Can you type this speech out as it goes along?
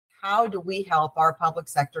how do we help our public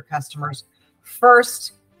sector customers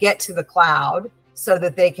first get to the cloud so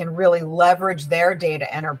that they can really leverage their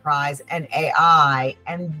data enterprise and AI,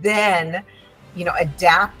 and then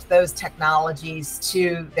adapt those technologies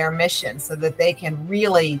to their mission so that they can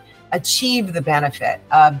really achieve the benefit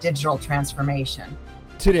of digital transformation.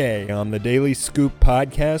 Today on the Daily Scoop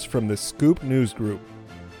podcast from the Scoop News Group,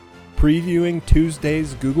 previewing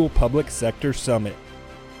Tuesday's Google Public Sector Summit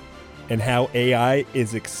and how AI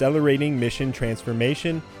is accelerating mission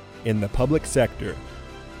transformation in the public sector.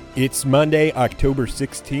 It's Monday, October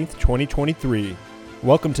 16th, 2023.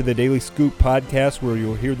 Welcome to the Daily Scoop podcast, where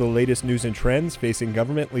you'll hear the latest news and trends facing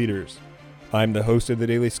government leaders. I'm the host of the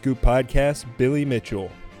Daily Scoop podcast, Billy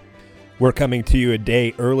Mitchell. We're coming to you a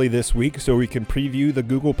day early this week so we can preview the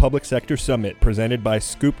Google Public Sector Summit presented by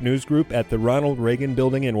Scoop News Group at the Ronald Reagan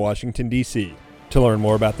Building in Washington, D.C. To learn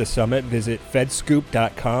more about the summit, visit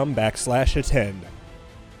fedscoop.com/attend.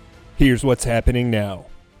 Here's what's happening now.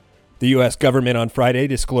 The U.S. government on Friday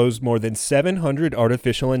disclosed more than 700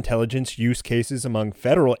 artificial intelligence use cases among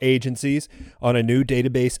federal agencies on a new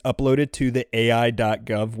database uploaded to the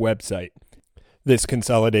AI.gov website. This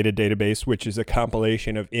consolidated database, which is a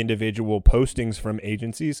compilation of individual postings from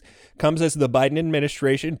agencies, comes as the Biden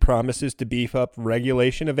administration promises to beef up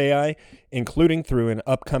regulation of AI, including through an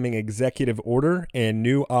upcoming executive order and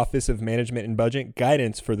new Office of Management and Budget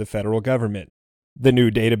guidance for the federal government. The new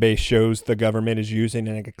database shows the government is using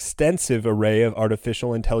an extensive array of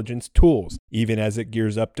artificial intelligence tools, even as it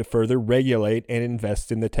gears up to further regulate and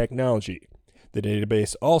invest in the technology. The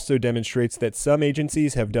database also demonstrates that some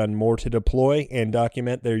agencies have done more to deploy and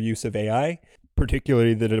document their use of AI,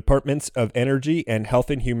 particularly the Departments of Energy and Health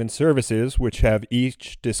and Human Services, which have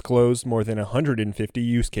each disclosed more than 150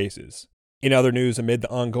 use cases. In other news, amid the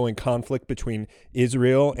ongoing conflict between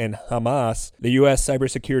Israel and Hamas, the U.S.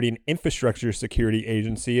 Cybersecurity and Infrastructure Security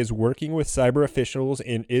Agency is working with cyber officials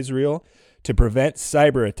in Israel to prevent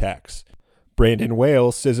cyber attacks. Brandon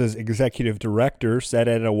Wales, CISA's executive director, said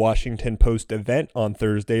at a Washington Post event on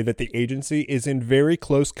Thursday that the agency is in very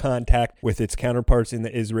close contact with its counterparts in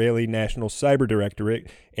the Israeli National Cyber Directorate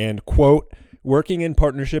and, quote, working in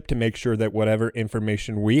partnership to make sure that whatever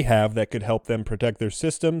information we have that could help them protect their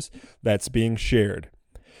systems, that's being shared.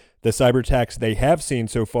 The cyber attacks they have seen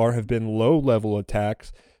so far have been low-level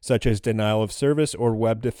attacks, such as denial of service or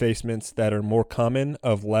web defacements that are more common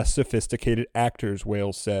of less sophisticated actors,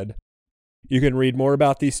 Wales said. You can read more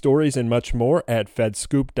about these stories and much more at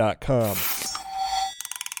fedscoop.com.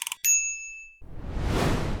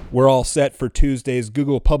 We're all set for Tuesday's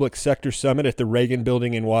Google Public Sector Summit at the Reagan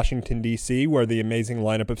Building in Washington, D.C., where the amazing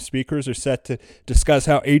lineup of speakers are set to discuss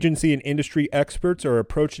how agency and industry experts are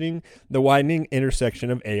approaching the widening intersection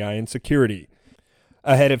of AI and security.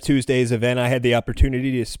 Ahead of Tuesday's event, I had the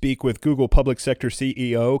opportunity to speak with Google Public Sector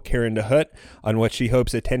CEO Karen DeHut on what she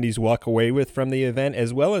hopes attendees walk away with from the event,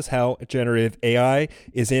 as well as how generative AI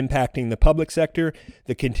is impacting the public sector,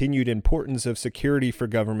 the continued importance of security for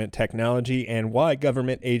government technology, and why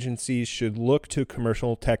government agencies should look to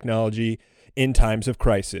commercial technology in times of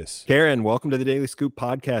crisis. Karen, welcome to the Daily Scoop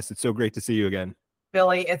podcast. It's so great to see you again.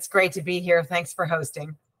 Billy, it's great to be here. Thanks for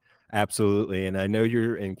hosting. Absolutely. And I know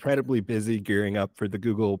you're incredibly busy gearing up for the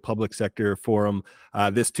Google Public Sector Forum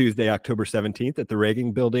this Tuesday, October 17th at the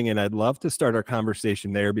Reagan Building. And I'd love to start our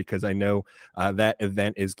conversation there because I know that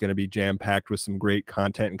event is going to be jam-packed with some great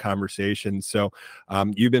content and conversations. So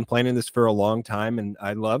you've been planning this for a long time, and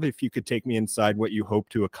I'd love if you could take me inside what you hope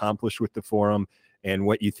to accomplish with the forum and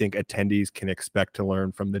what you think attendees can expect to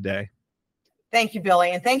learn from the day. Thank you,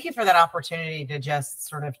 Billy. And thank you for that opportunity to just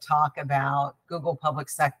sort of talk about Google Public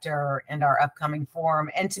Sector and our upcoming forum.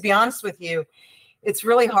 And to be honest with you, it's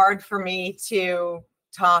really hard for me to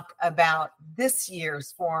talk about this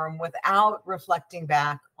year's forum without reflecting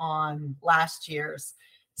back on last year's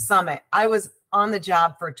summit. I was on the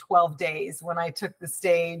job for 12 days when I took the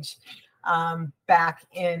stage back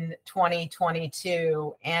in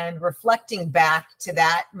 2022, and reflecting back to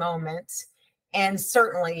that moment and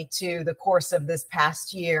certainly to the course of this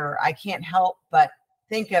past year, I can't help but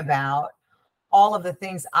think about all of the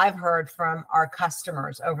things I've heard from our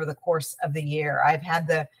customers over the course of the year. I've had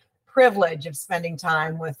the privilege of spending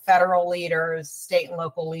time with federal leaders, state and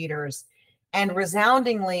local leaders, and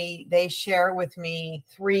resoundingly, they share with me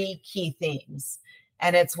three key themes.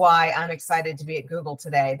 And it's why I'm excited to be at Google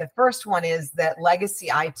today. The first one is that legacy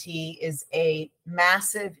IT is a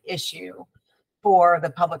massive issue for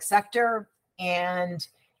the public sector. And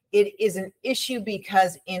it is an issue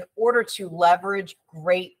because in order to leverage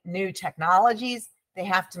great new technologies, they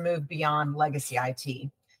have to move beyond legacy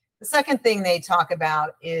IT. The second thing they talk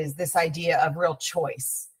about is this idea of real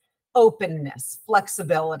choice. openness,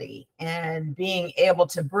 flexibility, and being able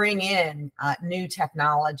to bring in new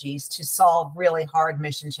technologies to solve really hard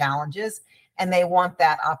mission challenges. And they want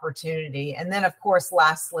that opportunity. And then, of course,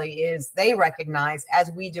 lastly, is they recognize,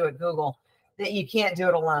 as we do at Google, that you can't do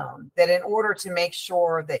it alone, that in order to make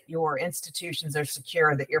sure that your institutions are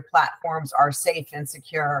secure, that your platforms are safe and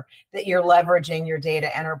secure, that you're leveraging your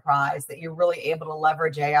data enterprise, that you're really able to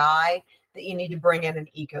leverage AI, that you need to bring in an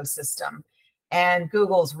ecosystem. And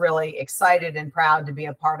Google's really excited and proud to be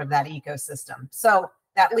a part of that ecosystem. So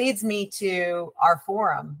that leads me to our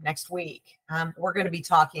forum next week. We're going to be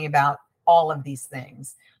talking about all of these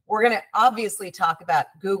things. We're going to obviously talk about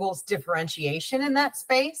Google's differentiation in that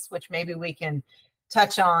space, which maybe we can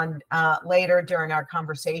touch on later during our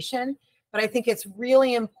conversation. But I think it's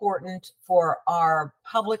really important for our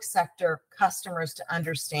public sector customers to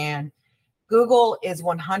understand Google is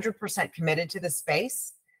 100% committed to the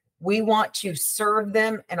space. We want to serve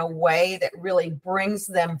them in a way that really brings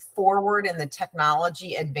them forward in the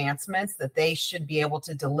technology advancements that they should be able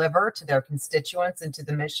to deliver to their constituents and to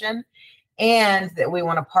the mission, and that we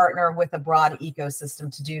want to partner with a broad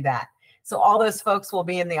ecosystem to do that. So all those folks will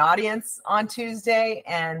be in the audience on Tuesday,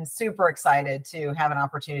 and super excited to have an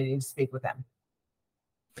opportunity to speak with them.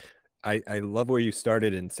 I love where you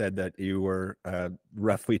started and said that you were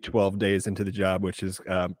roughly 12 days into the job, which is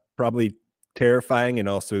probably terrifying and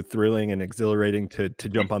also thrilling and exhilarating to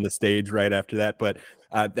jump on the stage right after that. But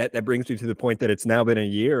that brings me to the point that it's now been a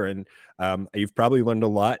year, and you've probably learned a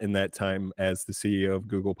lot in that time as the CEO of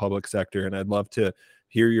Google Public Sector. And I'd love to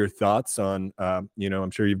hear your thoughts on,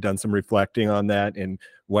 I'm sure you've done some reflecting on that and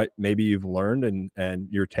what maybe you've learned and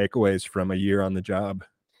your takeaways from a year on the job.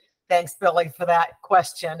 Thanks, Billy, for that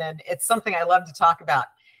question. And it's something I love to talk about.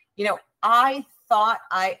 I thought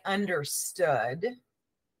I understood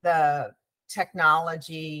the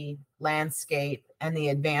technology landscape and the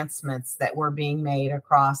advancements that were being made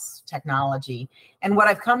across technology. And what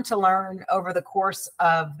I've come to learn over the course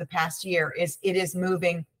of the past year is it is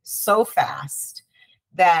moving so fast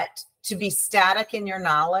that to be static in your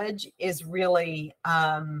knowledge is really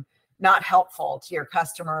not helpful to your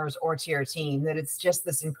customers or to your team, that it's just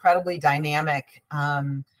this incredibly dynamic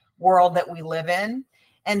world that we live in.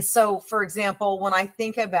 And so, for example, when I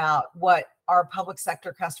think about what our public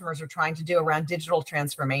sector customers are trying to do around digital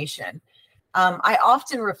transformation, I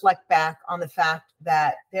often reflect back on the fact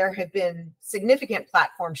that there have been significant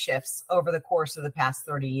platform shifts over the course of the past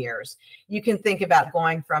 30 years. You can think about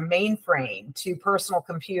going from mainframe to personal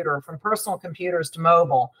computer, from personal computers to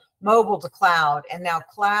mobile, mobile to cloud, and now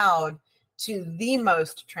cloud to the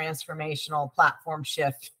most transformational platform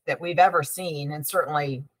shift that we've ever seen, and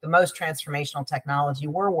certainly the most transformational technology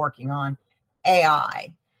we're working on,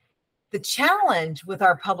 AI. The challenge with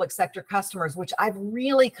our public sector customers, which I've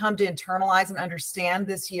really come to internalize and understand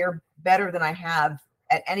this year better than I have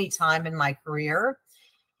at any time in my career,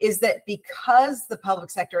 is that because the public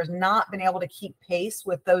sector has not been able to keep pace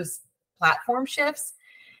with those platform shifts,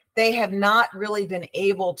 they have not really been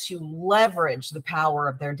able to leverage the power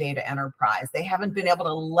of their data enterprise. They haven't been able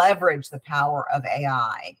to leverage the power of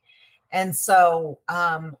AI. And so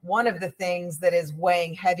one of the things that is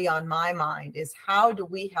weighing heavy on my mind is how do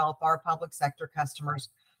we help our public sector customers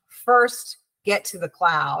first get to the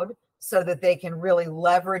cloud so that they can really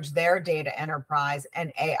leverage their data enterprise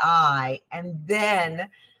and AI, and then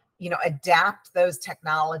adapt those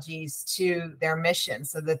technologies to their mission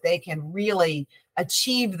so that they can really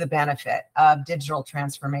achieve the benefit of digital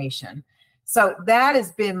transformation. So that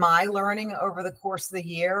has been my learning over the course of the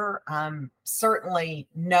year. Certainly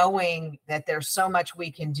knowing that there's so much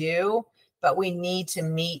we can do, but we need to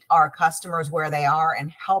meet our customers where they are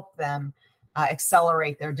and help them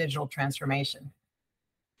accelerate their digital transformation.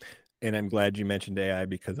 And I'm glad you mentioned AI,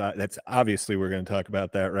 because that's obviously we're going to talk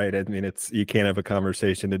about that, right? I mean, you can't have a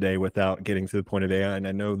conversation today without getting to the point of AI. And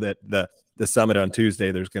I know that the summit on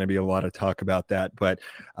Tuesday, there's going to be a lot of talk about that. But,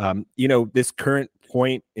 this current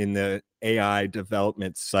point in the AI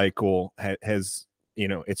development cycle has,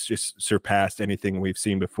 it's just surpassed anything we've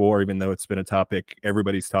seen before, even though it's been a topic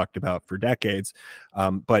everybody's talked about for decades.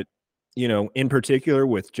 But in particular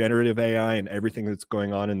with generative AI and everything that's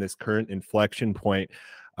going on in this current inflection point,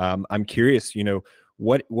 I'm curious,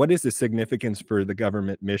 what is the significance for the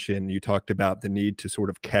government mission? You talked about the need to sort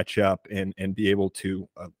of catch up and be able to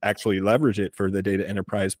actually leverage it for the data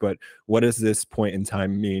enterprise. But what does this point in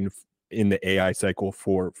time mean in the AI cycle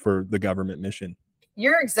for the government mission?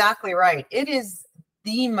 You're exactly right. It is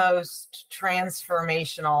the most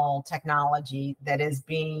transformational technology that is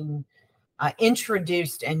being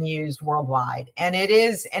introduced and used worldwide. And it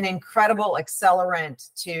is an incredible accelerant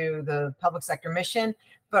to the public sector mission,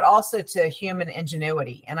 but also to human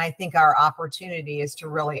ingenuity. And I think our opportunity is to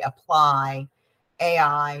really apply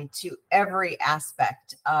AI to every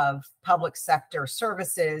aspect of public sector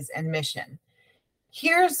services and mission.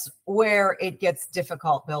 Here's where it gets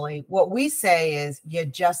difficult, Billy. What we say is you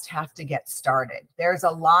just have to get started. There's a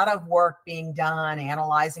lot of work being done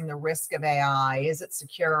analyzing the risk of AI. Is it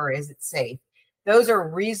secure? Is it safe? Those are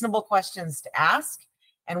reasonable questions to ask.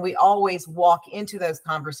 And we always walk into those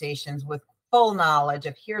conversations with full knowledge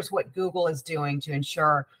of here's what Google is doing to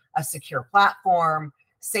ensure a secure platform,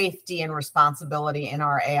 safety and responsibility in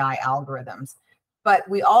our AI algorithms. But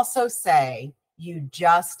we also say you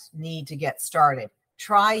just need to get started.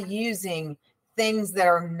 Try using things that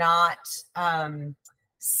are not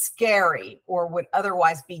scary or would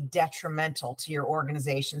otherwise be detrimental to your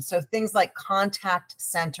organization. So things like contact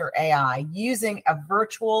center AI, using a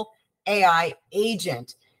virtual AI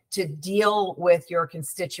agent to deal with your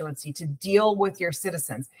constituency, to deal with your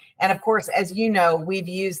citizens. And of course, as you know, we've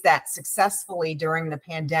used that successfully during the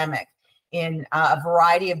pandemic in a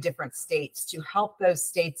variety of different states to help those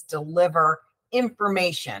states deliver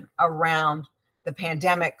information around the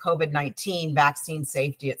pandemic, COVID-19, vaccine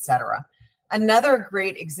safety, et cetera. Another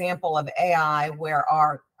great example of AI where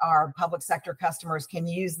our public sector customers can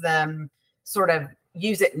use them, sort of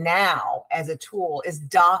use it now as a tool, is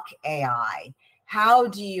Doc AI. How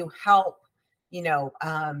do you help,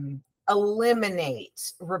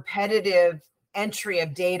 eliminate repetitive entry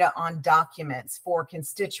of data on documents for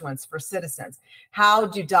constituents, for citizens? How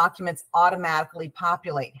do documents automatically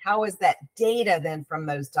populate? How is that data then from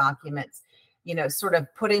those documents, sort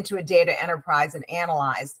of put into a data enterprise and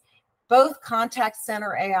analyzed? Both contact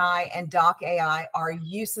center AI and Doc AI are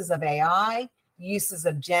uses of AI, uses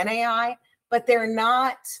of Gen AI, but they're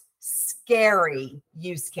not scary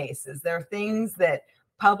use cases. They're things that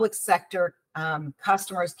public sector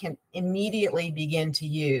customers can immediately begin to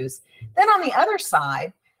use. Then on the other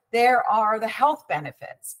side, there are the health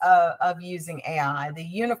benefits of using AI. The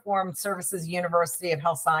Uniformed Services University of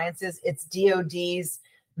Health Sciences, it's DoD's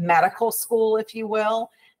medical school, if you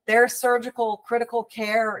will. Their surgical critical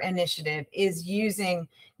care initiative is using,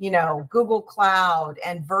 Google Cloud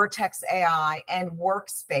and Vertex AI and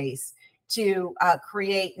Workspace to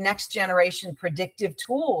create next generation predictive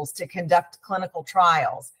tools to conduct clinical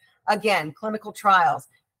trials. Again, clinical trials,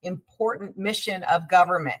 important mission of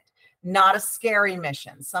government, not a scary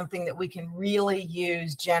mission, something that we can really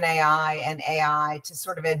use Gen AI and AI to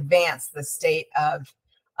sort of advance the state of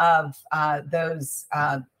those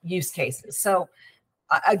use cases. So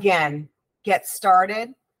again, get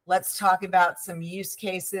started. Let's talk about some use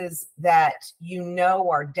cases that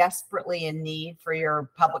are desperately in need for your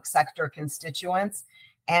public sector constituents.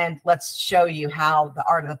 And let's show you how the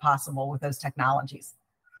art of the possible with those technologies.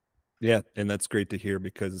 Yeah, and that's great to hear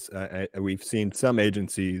because we've seen some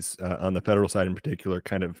agencies on the federal side in particular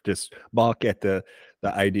kind of just balk at the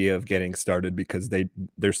idea of getting started because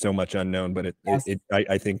there's so much unknown. But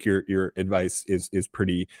I think your advice is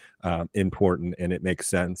pretty important and it makes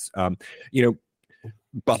sense.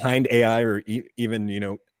 Behind AI or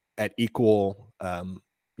even at equal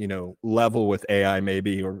level with AI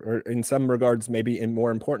maybe, or in some regards maybe in more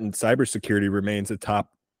important, cybersecurity remains a top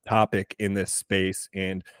topic in this space,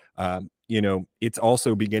 and it's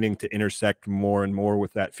also beginning to intersect more and more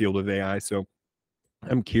with that field of AI. So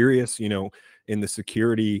I'm curious, in the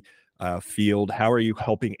security field, how are you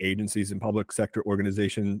helping agencies and public sector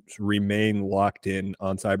organizations remain locked in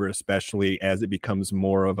on cyber, especially as it becomes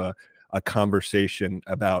more of a conversation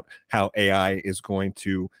about how AI is going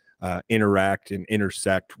to interact and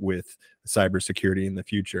intersect with cybersecurity in the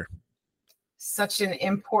future? Such an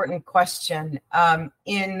important question.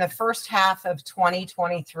 In the first half of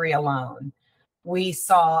 2023 alone, we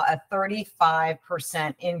saw a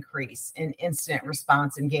 35% increase in incident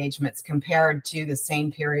response engagements compared to the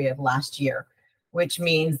same period last year, which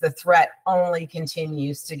means the threat only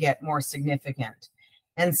continues to get more significant.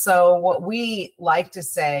 And so what we like to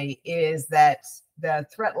say is that the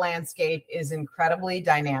threat landscape is incredibly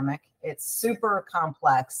dynamic. It's super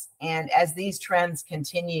complex. And as these trends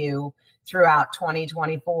continue throughout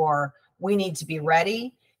 2024, we need to be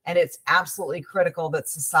ready. And it's absolutely critical that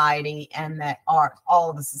society and that all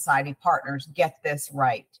of the society partners get this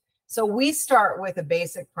right. So we start with a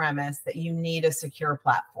basic premise that you need a secure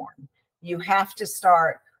platform. You have to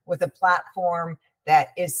start with a platform that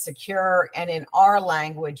is secure and, in our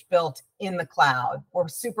language, built in the cloud. We're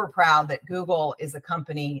super proud that Google is a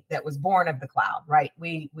company that was born of the cloud, right?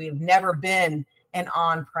 We've never been an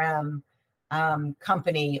on-prem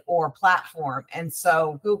company or platform. And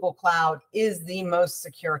so Google Cloud is the most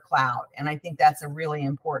secure cloud. And I think that's a really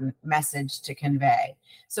important message to convey.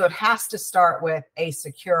 So it has to start with a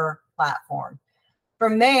secure platform.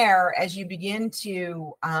 From there, as you begin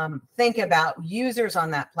to think about users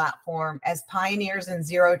on that platform, as pioneers in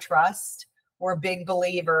zero trust, we're big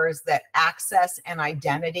believers that access and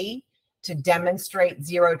identity to demonstrate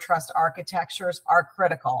zero trust architectures are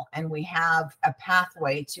critical. And we have a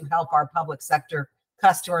pathway to help our public sector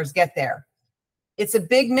customers get there. It's a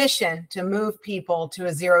big mission to move people to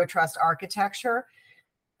a zero trust architecture.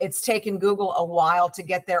 It's taken Google a while to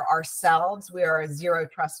get there ourselves. We are a zero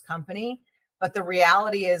trust company. But the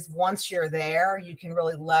reality is, once you're there, you can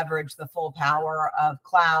really leverage the full power of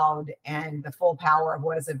cloud and the full power of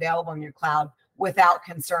what is available in your cloud without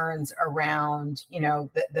concerns around,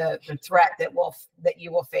 the threat that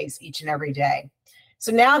you will face each and every day.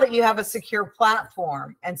 So now that you have a secure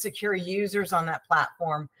platform and secure users on that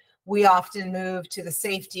platform, we often move to the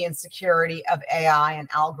safety and security of AI and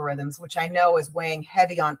algorithms, which I know is weighing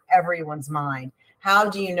heavy on everyone's mind. How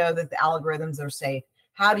do you know that the algorithms are safe?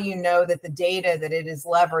 How do you know that the data that it is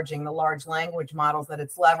leveraging, the large language models that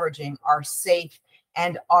it's leveraging, are safe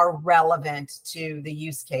and are relevant to the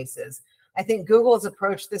use cases? I think Google has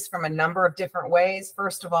approached this from a number of different ways.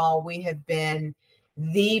 First of all, we have been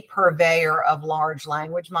the purveyor of large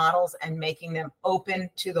language models and making them open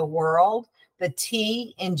to the world. The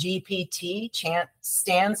T in GPT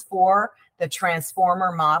stands for the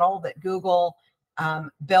transformer model that Google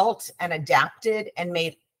built and adapted and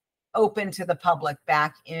made open to the public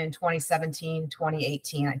back in 2017,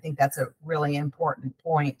 2018. I think that's a really important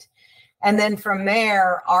point. And then from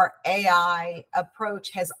there, our AI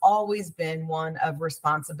approach has always been one of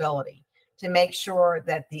responsibility to make sure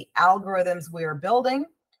that the algorithms we are building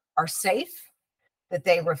are safe, that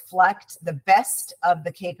they reflect the best of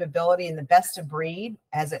the capability and the best of breed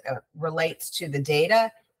as it relates to the data.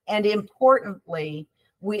 And importantly,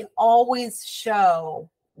 we always show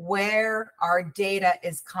where our data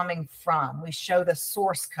is coming from. We show the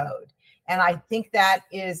source code. And I think that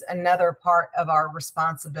is another part of our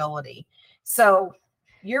responsibility. So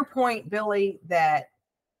your point, Billy, that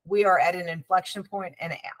we are at an inflection point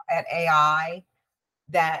at AI,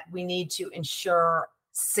 that we need to ensure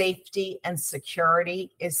safety and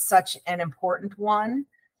security is such an important one.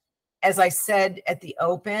 As I said at the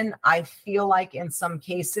open, I feel like in some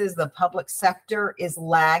cases, the public sector is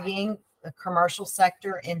lagging the commercial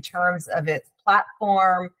sector in terms of its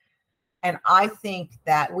platform. And I think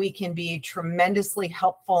that we can be tremendously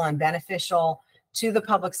helpful and beneficial to the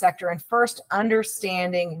public sector and first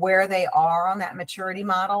understanding where they are on that maturity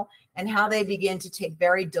model and how they begin to take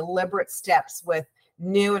very deliberate steps with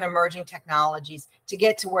new and emerging technologies to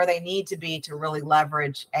get to where they need to be to really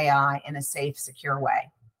leverage AI in a safe, secure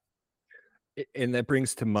way. And that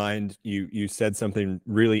brings to mind, you said something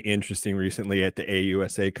really interesting recently at the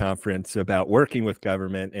AUSA conference about working with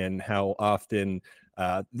government and how often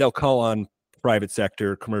they'll call on private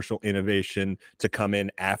sector commercial innovation to come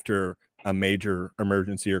in after a major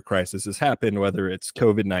emergency or crisis has happened, whether it's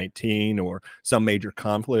COVID-19 or some major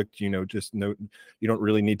conflict. Just note, you don't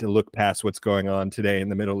really need to look past what's going on today in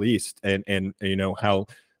the Middle East and how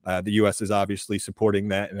the U.S. is obviously supporting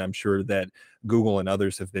that, and I'm sure that Google and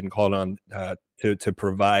others have been called on to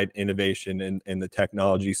provide innovation and the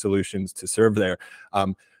technology solutions to serve there.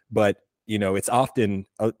 But it's often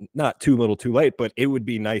not too little, too late. But it would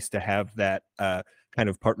be nice to have that kind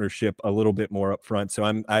of partnership a little bit more upfront. So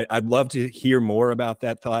I'd love to hear more about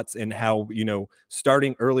that thoughts and how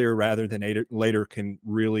starting earlier rather than later can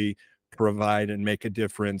really provide and make a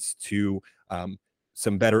difference to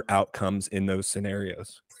some better outcomes in those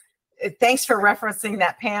scenarios. Thanks for referencing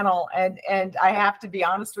that panel. And I have to be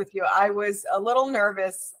honest with you, I was a little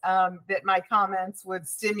nervous that my comments would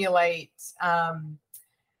stimulate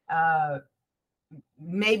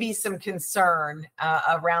maybe some concern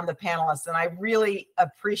around the panelists. And I really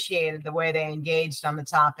appreciated the way they engaged on the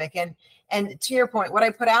topic. And to your point, what I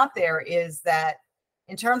put out there is that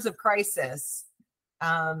in terms of crisis,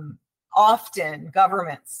 often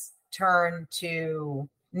governments turn to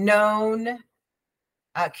known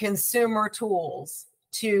consumer tools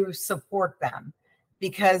to support them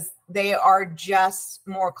because they are just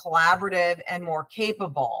more collaborative and more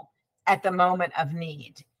capable at the moment of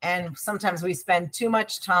need. And sometimes we spend too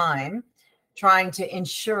much time trying to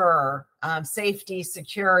ensure safety,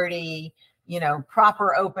 security,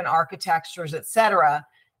 proper open architectures, et cetera,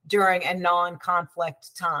 during a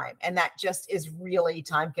non-conflict time. And that just is really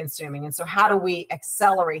time consuming. And so how do we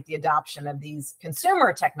accelerate the adoption of these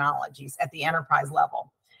consumer technologies at the enterprise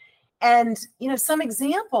level? And, some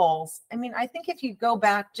examples, I think if you go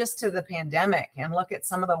back just to the pandemic and look at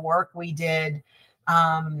some of the work we did,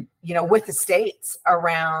 with the states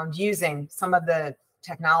around using some of the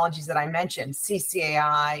technologies that I mentioned,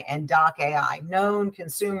 CCAI and Doc AI, known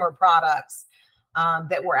consumer products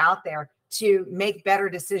that were out there to make better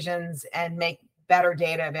decisions and make better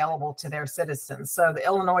data available to their citizens. So the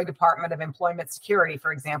Illinois Department of Employment Security,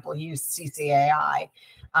 for example, used CCAI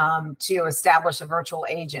to establish a virtual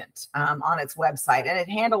agent on its website. And it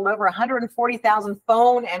handled over 140,000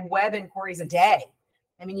 phone and web inquiries a day.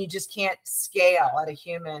 You just can't scale at a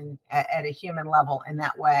human level in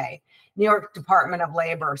that way. New York Department of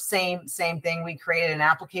Labor, same thing. We created an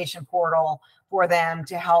application portal for them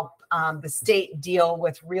to help the state deal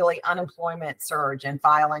with really unemployment surge and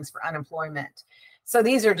filings for unemployment. So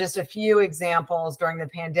these are just a few examples during the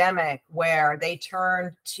pandemic where they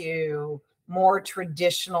turned to more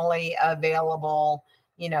traditionally available,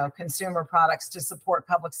 consumer products to support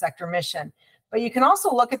public sector mission. But you can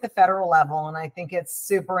also look at the federal level, and I think it's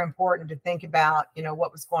super important to think about,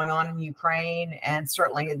 what was going on in Ukraine and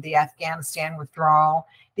certainly the Afghanistan withdrawal.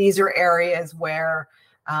 These are areas where,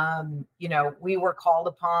 we were called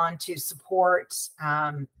upon to support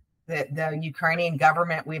the Ukrainian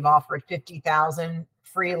government. We've offered 50,000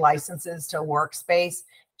 free licenses to Workspace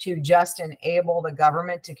to just enable the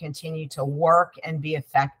government to continue to work and be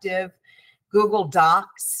effective. Google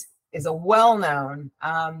Docs is a well-known,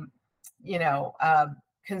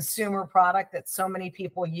 consumer product that so many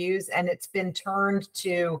people use, and it's been turned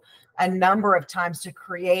to a number of times to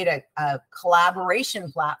create a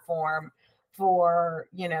collaboration platform for,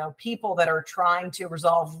 people that are trying to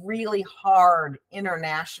resolve really hard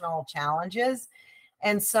international challenges.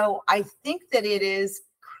 And so I think that it is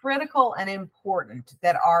critical and important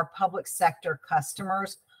that our public sector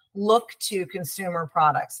customers look to consumer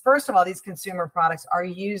products. First of all, these consumer products are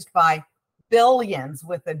used by billions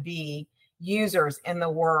with a B users in the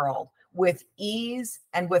world with ease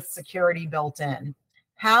and with security built in.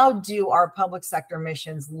 How do our public sector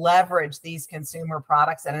missions leverage these consumer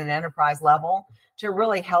products at an enterprise level to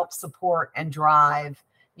really help support and drive,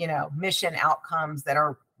 mission outcomes that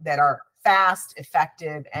are fast,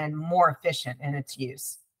 effective, and more efficient in its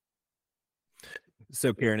use?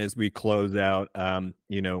 So Karen, as we close out,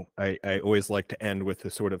 I always like to end with a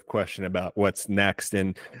sort of question about what's next.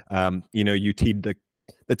 And, you teed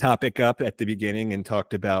the topic up at the beginning and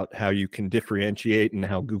talked about how you can differentiate and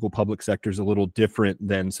how Google Public Sector is a little different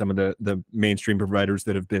than some of the mainstream providers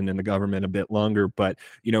that have been in the government a bit longer. But,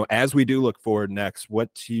 as we do look forward next, what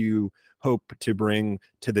do you hope to bring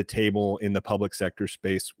to the table in the public sector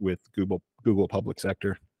space with Google Public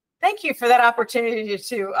Sector? Thank you for that opportunity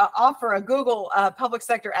to offer a Google public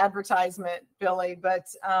sector advertisement, Billy. But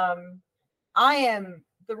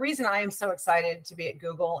the reason I am so excited to be at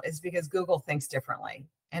Google is because Google thinks differently.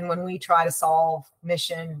 And when we try to solve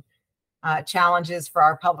mission challenges for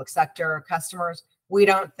our public sector customers, we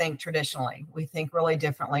don't think traditionally. We think really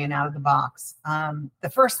differently and out of the box. The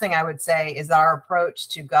first thing I would say is that our approach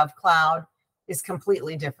to GovCloud is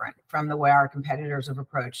completely different from the way our competitors have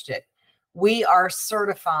approached it. We are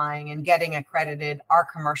certifying and getting accredited our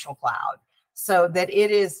commercial cloud so that it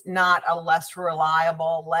is not a less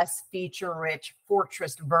reliable, less feature-rich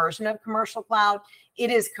fortress version of commercial cloud.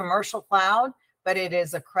 It is commercial cloud, but it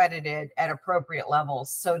is accredited at appropriate levels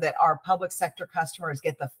so that our public sector customers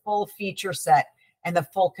get the full feature set and the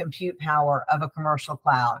full compute power of a commercial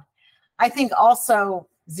cloud. I think also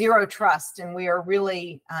Zero Trust, and we are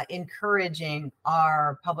really encouraging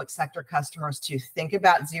our public sector customers to think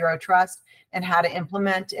about Zero Trust and how to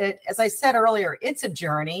implement it. As I said earlier, it's a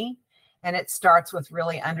journey, and it starts with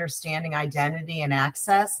really understanding identity and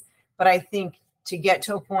access. But I think to get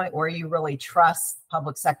to a point where you really trust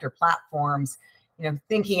public sector platforms,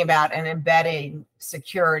 thinking about and embedding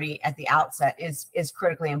security at the outset is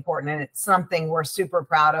critically important. And it's something we're super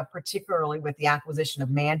proud of, particularly with the acquisition of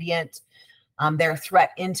Mandiant. Their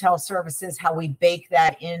threat intel services, how we bake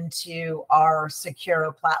that into our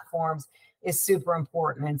secure platforms is super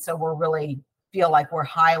important. And so we're really feel like we're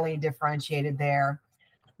highly differentiated there.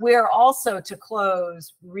 We're also, to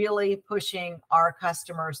close, really pushing our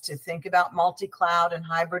customers to think about multi-cloud and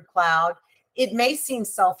hybrid cloud. It may seem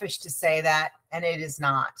selfish to say that, and it is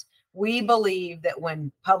not. We believe that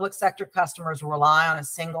when public sector customers rely on a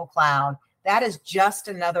single cloud, that is just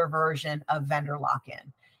another version of vendor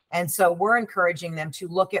lock-in. And so we're encouraging them to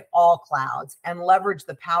look at all clouds and leverage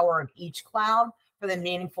the power of each cloud for the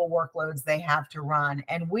meaningful workloads they have to run.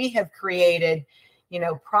 And we have created,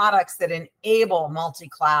 products that enable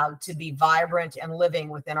multi-cloud to be vibrant and living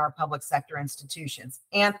within our public sector institutions.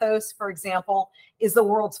 Anthos, for example, is the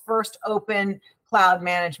world's first open cloud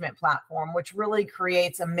management platform, which really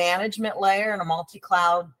creates a management layer and a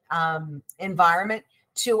multi-cloud environment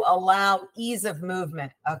to allow ease of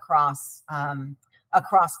movement across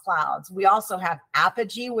clouds. We also have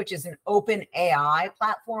Apigee, which is an open AI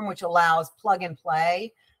platform, which allows plug and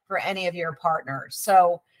play for any of your partners.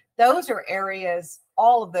 So those are areas,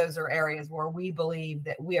 all of those are areas where we believe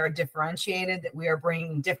that we are differentiated, that we are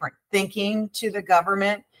bringing different thinking to the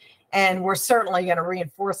government. And we're certainly going to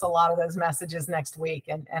reinforce a lot of those messages next week,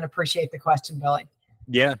 and appreciate the question, Billy.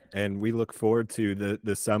 Yeah, and we look forward to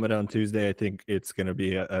the summit on Tuesday. I think it's going to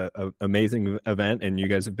be a amazing event, and you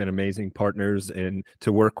guys have been amazing partners and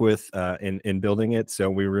to work with in building it. So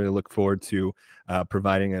we really look forward to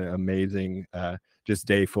providing an amazing just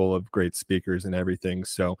day full of great speakers and everything.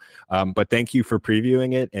 So, but thank you for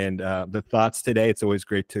previewing it and the thoughts today. It's always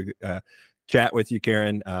great to chat with you,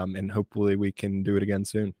 Karen, and hopefully we can do it again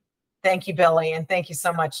soon. Thank you, Billy. And thank you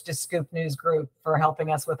so much to Scoop News Group for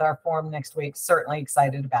helping us with our forum next week. Certainly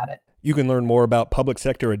excited about it. You can learn more about public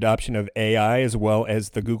sector adoption of AI as well as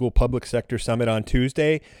the Google Public Sector Summit on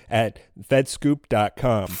Tuesday at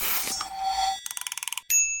fedscoop.com.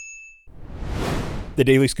 The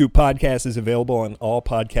Daily Scoop podcast is available on all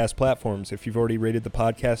podcast platforms. If you've already rated the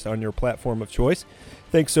podcast on your platform of choice,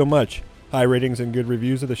 thanks so much. High ratings and good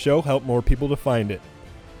reviews of the show help more people to find it.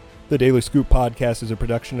 The Daily Scoop podcast is a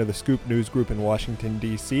production of the Scoop News Group in Washington,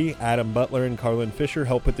 D.C. Adam Butler and Carlin Fisher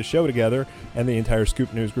help put the show together, and the entire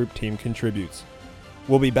Scoop News Group team contributes.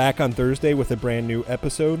 We'll be back on Thursday with a brand new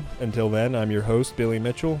episode. Until then, I'm your host, Billy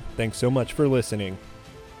Mitchell. Thanks so much for listening.